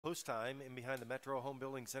Post time in behind the Metro Home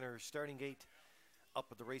Building Center starting gate. Up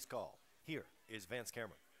with the race call. Here is Vance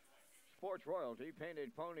Cameron. Sports Royalty,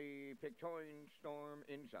 Painted Pony, Pictorian Storm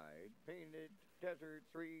inside. Painted Desert,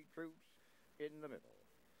 3 Troops in the middle.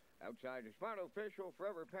 Outside is Smart Official,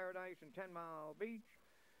 Forever Paradise, and 10 Mile Beach.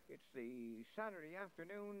 It's the Saturday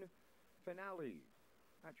afternoon finale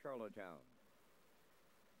at Charlottetown.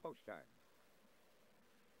 Post time.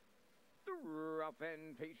 The rough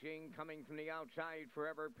end pacing coming from the outside.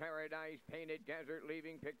 Forever Paradise, Painted Desert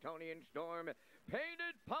leaving Pictonian Storm.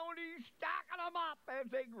 Painted Pony stacking them up as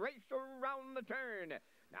they race around the turn.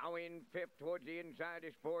 Now in 5th towards the inside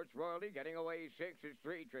is Sports Royalty. Getting away 6 is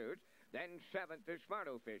 3 Truths. Then 7th is Smart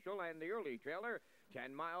Official and the early trailer,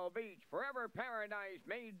 10 Mile Beach. Forever Paradise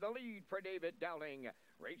made the lead for David Dowling.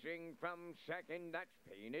 Racing from 2nd, that's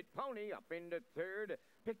Painted Pony. Up into 3rd,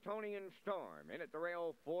 Pictonian Storm. In at the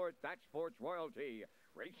rail 4th, that's Sports Royalty.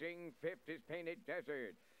 Racing 5th is Painted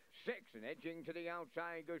Desert. 6th and edging to the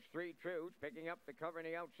outside goes 3 Truths. Picking up the cover on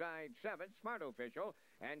the outside, 7th, Smart Official.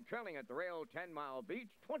 And trailing at the rail, 10 Mile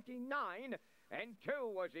Beach, 29 and 2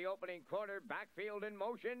 was the opening quarter. Backfield in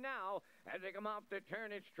motion now. As they come off the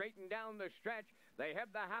turn, it's straightened down the stretch. They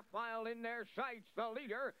have the half mile in their sights. The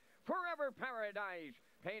leader, Forever Paradise.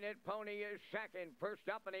 Painted Pony is 2nd. First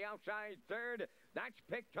up on the outside 3rd, that's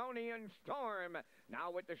Pictonian Storm.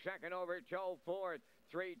 Now with the 2nd over till 4th,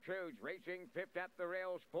 3 Truths. Racing 5th at the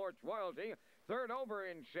rail, Sports Royalty. 3rd over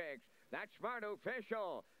in 6th, that's Smart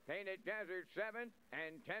Official. Painted Desert 7th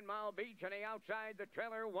and 10 Mile Beach on the outside. The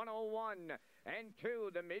trailer 101 and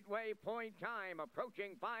 2. The midway point time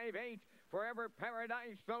approaching 5-8. Forever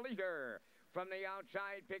Paradise the leader. From the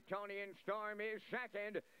outside, Pictonian Storm is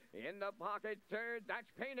 2nd. In the pocket 3rd,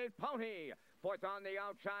 that's Painted Pony. 4th on the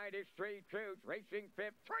outside is 3 Truths. Racing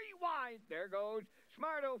 5th, 3 wide. There goes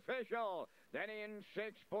Smart Official. Then in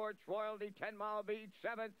 6th, Sports Royalty, 10 Mile Beach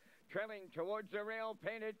 7th. Trailing towards the rail,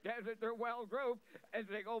 Painted Desert, they're well grouped as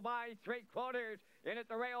they go by 3/4. In at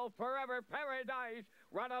the rail, Forever Paradise.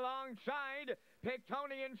 Run alongside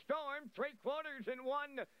Pictonian Storm, 3/4 in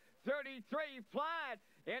 1:33 flat.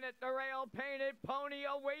 In at the rail, Painted Pony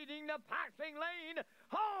awaiting the passing lane.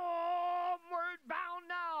 Homeward bound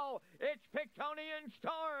now. It's Pictonian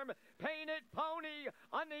Storm. Painted Pony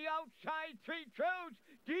on the outside, 3 Truths.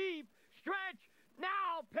 Deep stretch.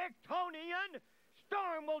 Now Pictonian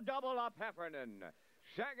Storm will double up Heffernan.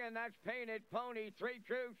 2nd, that's Painted Pony, 3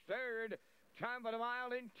 Truths. 3rd, time of the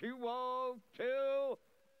mile in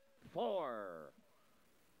 2:02.4.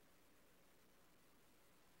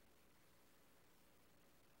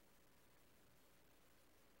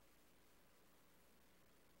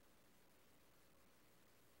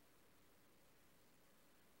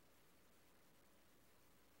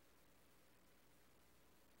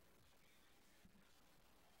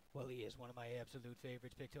 Well, he is one of my absolute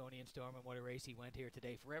favorites, Pictonian Storm, and what a race he went here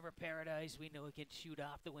today. Forever Paradise, we know he can shoot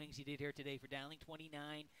off the wings. He did here today for Dowling,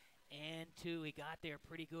 29 and 2. He got there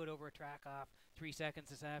pretty good over a track off 3 seconds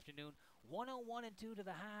this afternoon. 101 and 2 to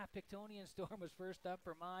the half. Pictonian Storm was first up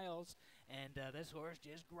for miles, and this horse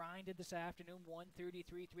just grinded this afternoon.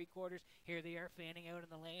 133 3/4. Here they are fanning out in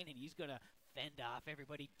the lane, and he's going to fend off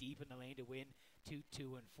everybody deep in the lane to win 2,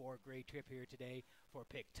 2, and 4. Great trip here today for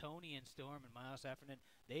Pictonian Storm and Miles Heffernan.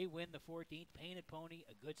 They win the 14th. Painted Pony,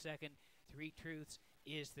 a good 2nd. 3 Truths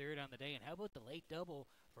is 3rd on the day. And how about the late double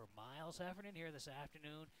for Miles Heffernan here this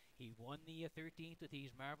afternoon? He won the 13th with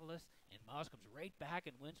He's Marvelous, and Miles comes right back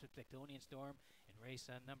and wins with Pictonian Storm in race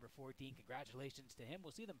number 14. Congratulations to him.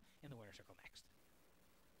 We'll see them in the winner's circle next.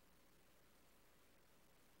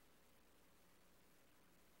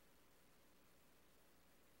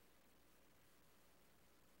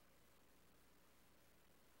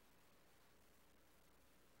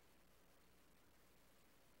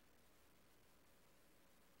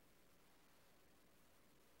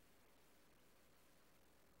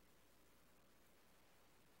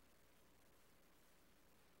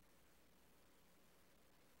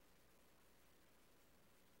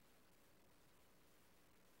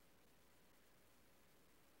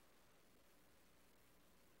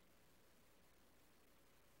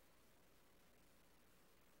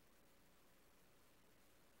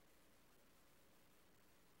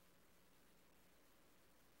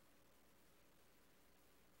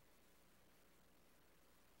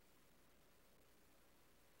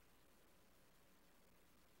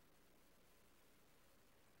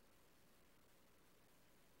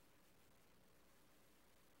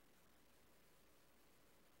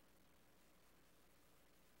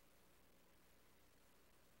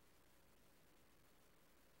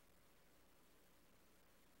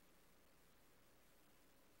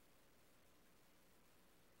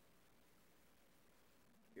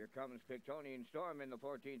 Here comes Pictonian Storm in the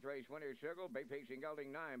 14th race winner's circle. Bay pacing gelding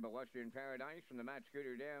 9 by Western Paradise from the Matt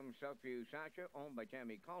Scooter Dam, Southview Sacha, owned by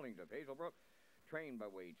Tammy Collings of Hazelbrook, trained by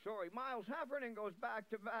Wade Sorry. Miles Heffernan goes back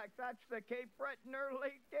to back. That's the Cape Bretoner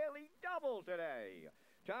late daily double today.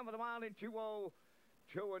 Time of the mile in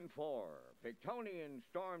 2:02 and 4. Pictonian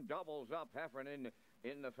Storm doubles up Heffernan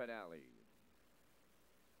in the finale.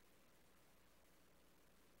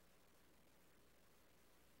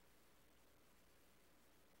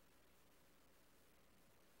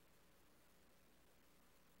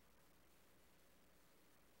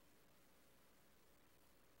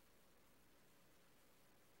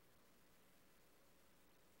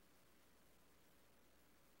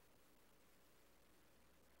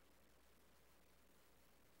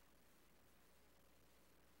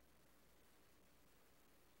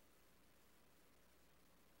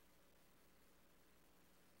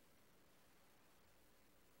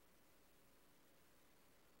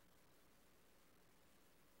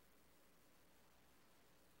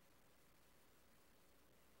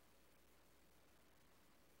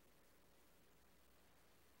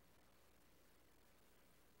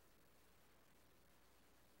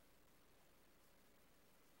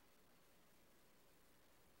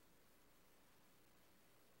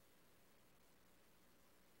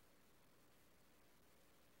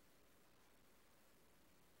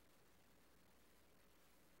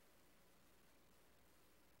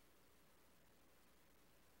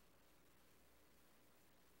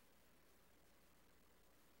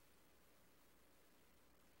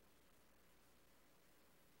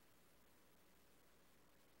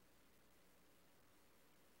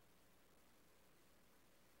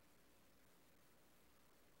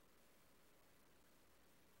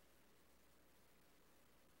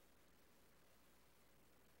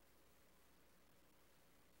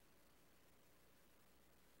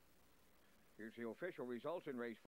 Here's the official results in race